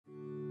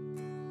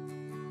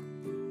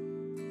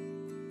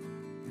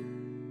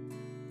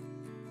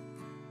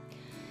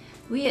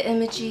We at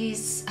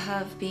Images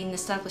have been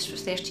established for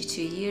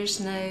 32 years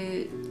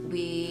now.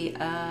 We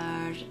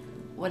are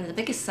one of the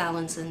biggest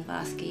salons in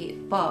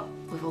Bathgate, but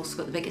we've also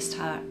got the biggest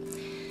heart.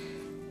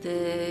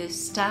 The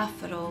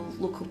staff are all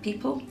local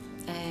people.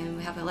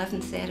 We have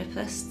 11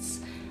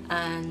 therapists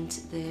and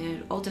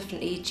they're all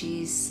different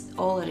ages,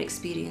 all are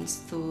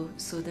experienced though,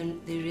 so they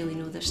really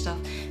know their stuff.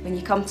 When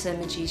you come to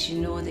Images, you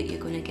know that you're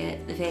going to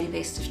get the very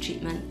best of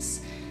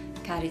treatments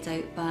carried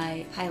out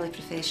by highly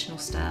professional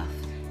staff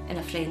in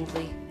a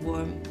friendly,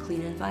 warm,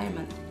 clean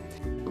environment.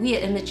 We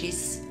at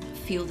Images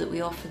feel that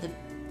we offer the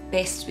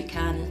best we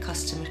can in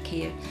customer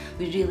care.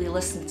 We really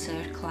listen to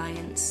our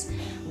clients.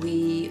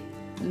 We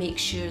make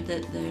sure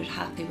that they're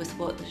happy with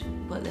what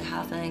they're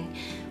having.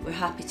 We're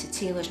happy to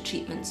tailor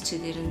treatments to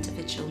their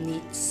individual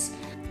needs.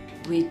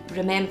 We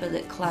remember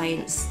that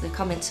clients, they're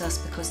coming to us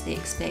because they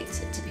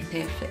expect it to be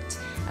perfect,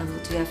 and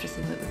we'll do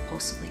everything that we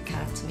possibly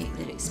can to make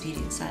their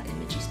experience at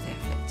Images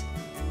perfect.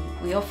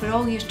 We offer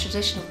all your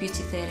traditional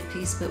beauty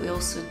therapies, but we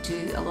also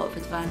do a lot of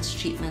advanced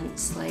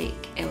treatments like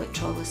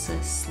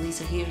electrolysis,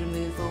 laser hair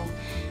removal.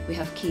 We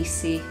have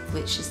Casey,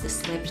 which is the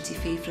celebrity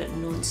favourite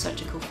known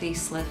surgical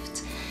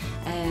facelift,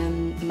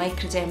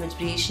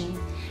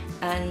 microdermabrasion,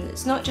 and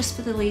it's not just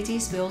for the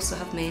ladies, we also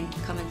have men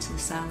come into the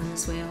salon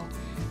as well.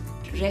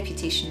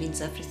 Reputation means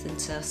everything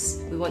to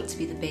us. We want to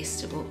be the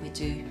best at what we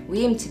do.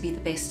 We aim to be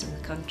the best in the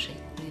country,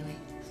 really.